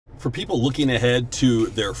For people looking ahead to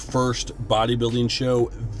their first bodybuilding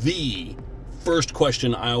show, the first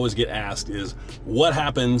question I always get asked is, what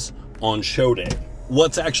happens on show day?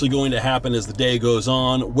 What's actually going to happen as the day goes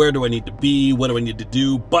on? Where do I need to be? What do I need to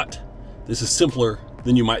do? But this is simpler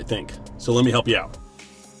than you might think. So let me help you out.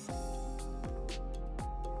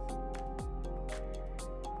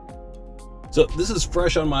 So this is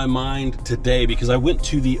fresh on my mind today because I went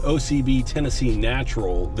to the OCB Tennessee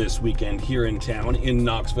Natural this weekend here in town in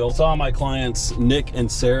Knoxville. Saw my clients Nick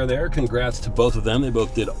and Sarah there. Congrats to both of them. They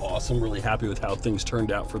both did awesome. Really happy with how things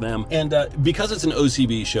turned out for them. And because it's an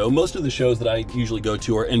OCB show, most of the shows that I usually go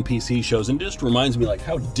to are NPC shows, and it just reminds me like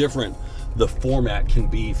how different the format can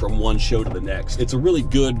be from one show to the next. It's a really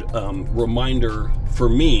good reminder for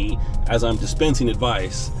me as I'm dispensing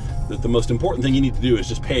advice that the most important thing you need to do is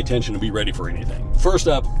just pay attention and be ready for anything. First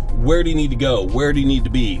up, where do you need to go? Where do you need to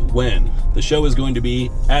be? When? The show is going to be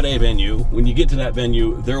at a venue. When you get to that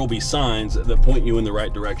venue, there will be signs that point you in the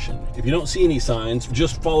right direction. If you don't see any signs,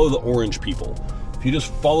 just follow the orange people. If you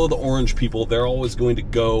just follow the orange people, they're always going to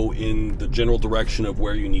go in the general direction of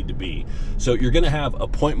where you need to be. So you're gonna have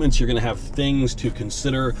appointments, you're gonna have things to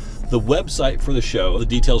consider. The website for the show, the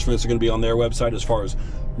details for this are gonna be on their website as far as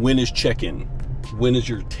when is check-in, when is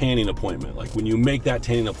your tanning appointment. Like when you make that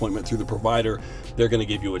tanning appointment through the provider, they're gonna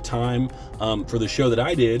give you a time. For the show that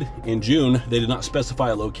I did in June, they did not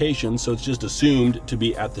specify a location, so it's just assumed to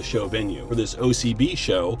be at the show venue. For this OCB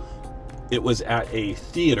show, it was at a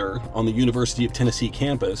theater on the University of Tennessee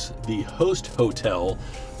campus. The host hotel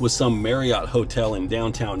was some Marriott hotel in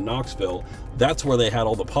downtown Knoxville. That's where they had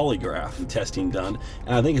all the polygraph testing done.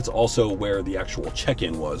 And I think it's also where the actual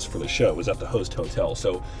check-in was for the show, was at the host hotel.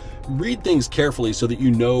 So read things carefully so that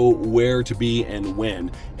you know where to be and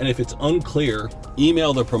when. And if it's unclear,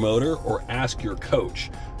 email the promoter or ask your coach,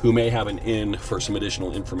 who may have an in for some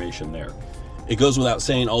additional information there. It goes without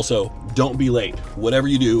saying also, don't be late. Whatever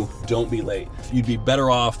you do, don't be late. You'd be better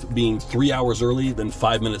off being 3 hours early than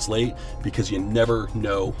 5 minutes late because you never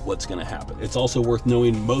know what's gonna happen. It's also worth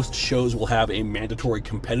knowing most shows will have a mandatory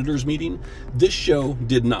competitors meeting. This show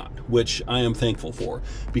did not, which I am thankful for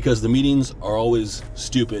because the meetings are always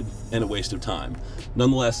stupid and a waste of time.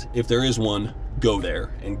 Nonetheless, if there is one, go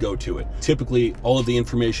there and go to it. Typically, all of the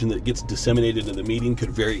information that gets disseminated in the meeting could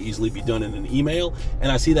very easily be done in an email, and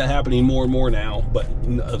I see that happening more and more now, but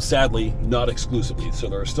sadly, not exclusively. So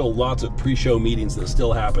there are still lots of pre-show meetings that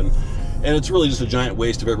still happen, and it's really just a giant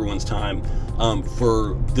waste of everyone's time.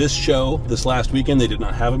 For this show, this last weekend, they did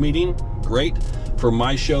not have a meeting. Great. For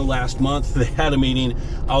my show last month, they had a meeting.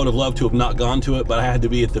 I would have loved to have not gone to it, but I had to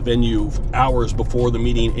be at the venue hours before the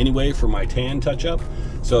meeting anyway for my tan touch-up.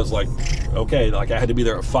 So it's like, okay, like I had to be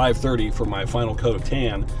there at 5:30 for my final coat of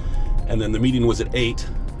tan, and then the meeting was at 8,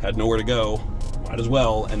 had nowhere to go, might as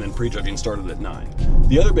well, and then prejudging started at 9.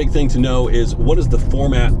 The other big thing to know is, what is the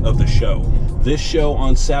format of the show? This show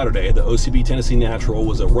on Saturday, the OCB Tennessee Natural,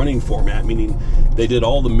 was a running format, meaning they did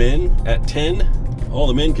all the men at 10, all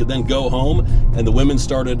the men could then go home, and the women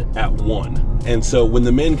started at 1. And so when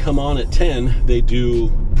the men come on at 10, they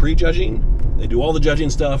do prejudging, they do all the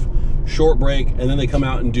judging stuff, short break, and then they come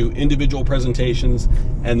out and do individual presentations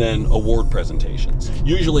and then award presentations.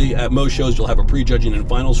 Usually at most shows you'll have a prejudging and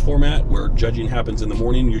finals format where judging happens in the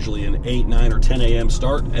morning, usually an 8, 9, or 10 a.m.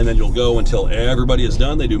 start, and then you'll go until everybody is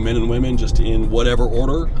done. They do men and women just in whatever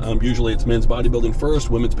order. Usually it's men's bodybuilding first,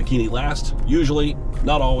 women's bikini last, usually,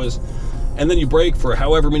 not always. And then you break for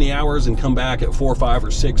however many hours and come back at 4, 5,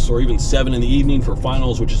 or 6, or even 7 in the evening for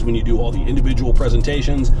finals, which is when you do all the individual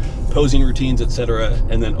presentations, posing routines, etc.,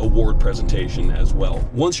 and then award presentation as well.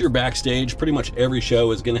 Once you're backstage, pretty much every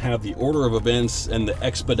show is going to have the order of events and the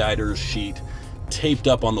Expeditor sheet taped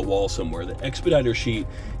up on the wall somewhere. The Expeditor sheet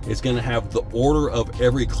is going to have the order of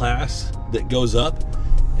every class that goes up,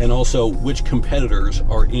 and also which competitors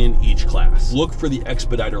are in each class. Look for the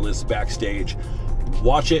Expeditor list backstage.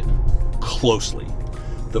 Watch it closely.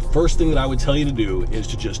 The first thing that I would tell you to do is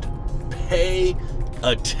to just pay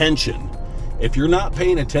attention. If you're not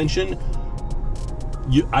paying attention,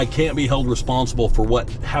 I can't be held responsible for what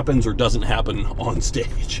happens or doesn't happen on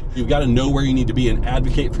stage. You've got to know where you need to be and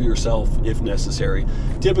advocate for yourself if necessary.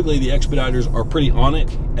 Typically, the Expeditors are pretty on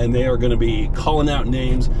it, and they are going to be calling out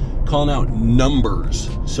names, calling out numbers.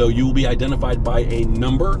 So you will be identified by a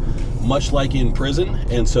number, much like in prison,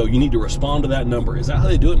 and so you need to respond to that number. Is that how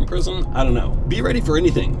they do it in prison? I don't know. Be ready for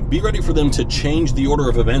anything. Be ready for them to change the order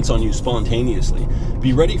of events on you spontaneously.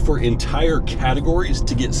 Be ready for entire categories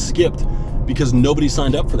to get skipped because nobody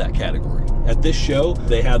signed up for that category. At this show,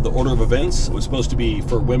 they had the order of events. It was supposed to be,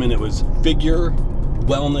 for women, it was figure,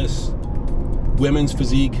 wellness, women's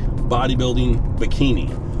physique, bodybuilding, bikini.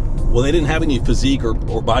 Well, they didn't have any physique or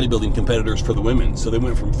bodybuilding competitors for the women, so they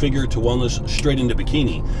went from figure to wellness straight into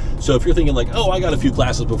bikini. So if you're thinking like, oh, I got a few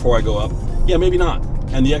classes before I go up, yeah, maybe not.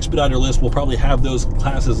 And the Expeditor list will probably have those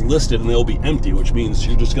classes listed and they'll be empty, which means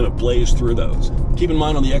you're just gonna blaze through those. Keep in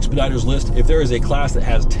mind on the Expeditor's list, if there is a class that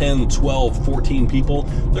has 10, 12, 14 people,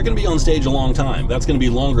 they're gonna be on stage a long time. That's gonna be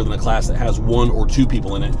longer than a class that has 1 or 2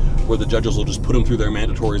 people in it, where the judges will just put them through their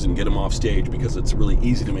mandatories and get them off stage, because it's really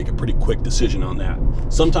easy to make a pretty quick decision on that.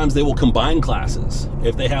 Sometimes they will combine classes.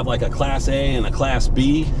 If they have like a class A and a class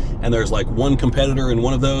B, and there's like 1 competitor in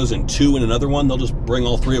one of those and 2 in another one, they'll just bring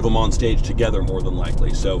all 3 of them on stage together more than likely.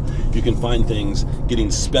 So you can find things getting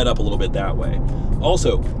sped up a little bit that way.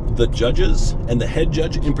 Also, the judges and the head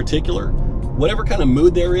judge in particular, whatever kind of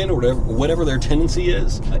mood they're in or whatever their tendency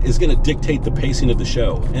is going to dictate the pacing of the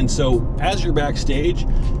show. And so as you're backstage,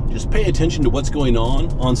 just pay attention to what's going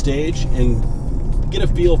on stage and get a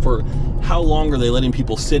feel for how long are they letting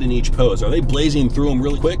people sit in each pose. Are they blazing through them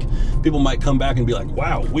really quick? People might come back and be like,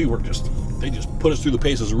 wow, they just put us through the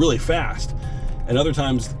paces really fast. And other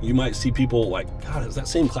times you might see people like, God, has that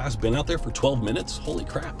same class been out there for 12 minutes? Holy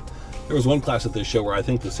crap. There was one class at this show where I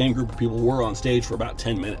think the same group of people were on stage for about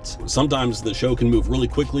 10 minutes. Sometimes the show can move really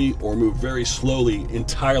quickly or move very slowly,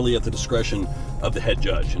 entirely at the discretion of the head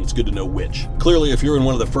judge, and it's good to know which. Clearly, if you're in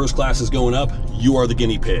one of the first classes going up, you are the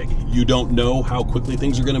guinea pig. You don't know how quickly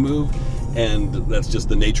things are gonna move, and that's just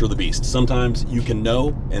the nature of the beast. Sometimes you can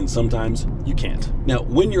know, and sometimes you can't. Now,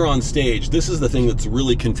 when you're on stage, this is the thing that's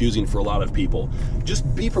really confusing for a lot of people.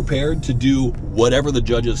 Just be prepared to do whatever the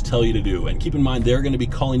judges tell you to do, and keep in mind they're gonna be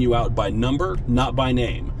calling you out by number, not by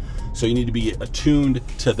name. So you need to be attuned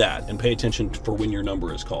to that and pay attention for when your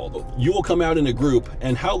number is called. You will come out in a group,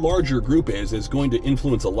 and how large your group is going to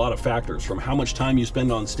influence a lot of factors, from how much time you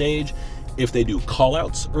spend on stage, if they do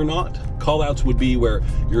call-outs or not. Call-outs would be where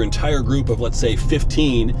your entire group of, let's say,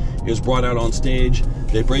 15 is brought out on stage,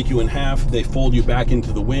 they break you in half, they fold you back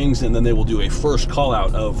into the wings, and then they will do a first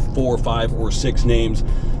call-out of 4, 5, or 6 names.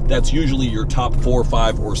 That's usually your top 4,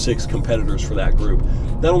 5, or 6 competitors for that group.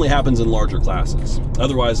 That only happens in larger classes.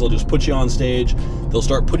 Otherwise, they'll just put you on stage, they'll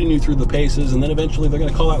start putting you through the paces, and then eventually they're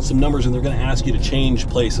gonna call out some numbers and they're gonna ask you to change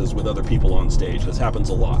places with other people on stage. This happens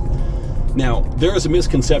a lot. Now, there is a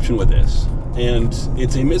misconception with this, and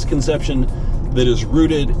it's a misconception that is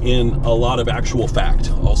rooted in a lot of actual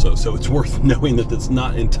fact also, so it's worth knowing that it's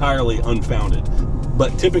not entirely unfounded.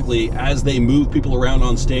 But typically, as they move people around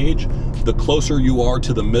on stage, the closer you are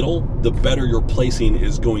to the middle, the better your placing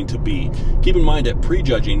is going to be. Keep in mind, at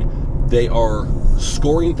prejudging, they are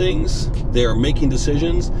scoring things, they are making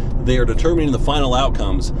decisions, they are determining the final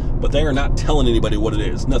outcomes, but they are not telling anybody what it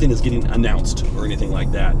is. Nothing is getting announced or anything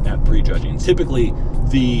like that at prejudging. Typically,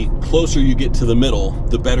 the closer you get to the middle,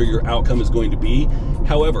 the better your outcome is going to be.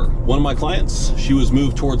 However, one of my clients, she was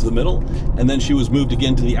moved towards the middle, and then she was moved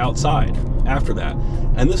again to the outside after that.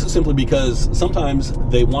 And this is simply because sometimes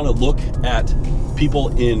they want to look at people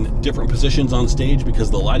in different positions on stage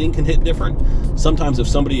because the lighting can hit different. Sometimes if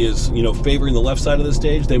somebody is, favoring the left side of the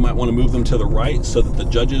stage, they might want to move them to the right so that the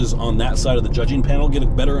judges on that side of the judging panel get a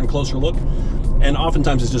better and closer look. And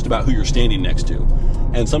oftentimes it's just about who you're standing next to.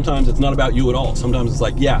 And sometimes it's not about you at all. Sometimes it's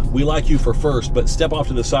like, yeah, we like you for first, but step off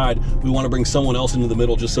to the side. We want to bring someone else into the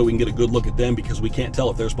middle just so we can get a good look at them, because we can't tell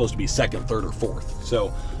if they're supposed to be second, third, or fourth.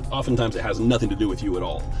 So oftentimes it has nothing to do with you at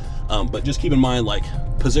all. But just keep in mind, like,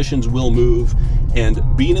 positions will move, and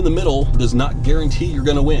being in the middle does not guarantee you're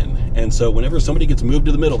going to win. And so whenever somebody gets moved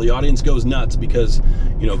to the middle, the audience goes nuts because,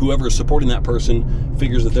 whoever is supporting that person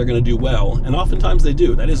figures that they're going to do well. And oftentimes they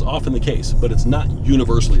do. That is often the case, but it's not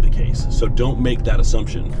universally the case. So don't make that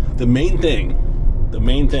assumption. The main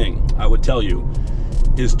thing I would tell you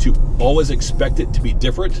is to always expect it to be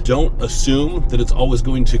different. Don't assume that it's always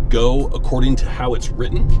going to go according to how it's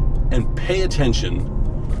written, and pay attention.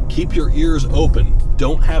 Keep your ears open.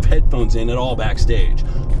 Don't have headphones in at all backstage.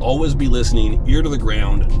 Always be listening, ear to the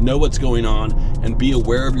ground, know what's going on, and be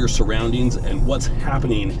aware of your surroundings and what's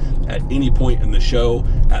happening at any point in the show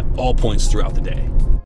at all points throughout the day.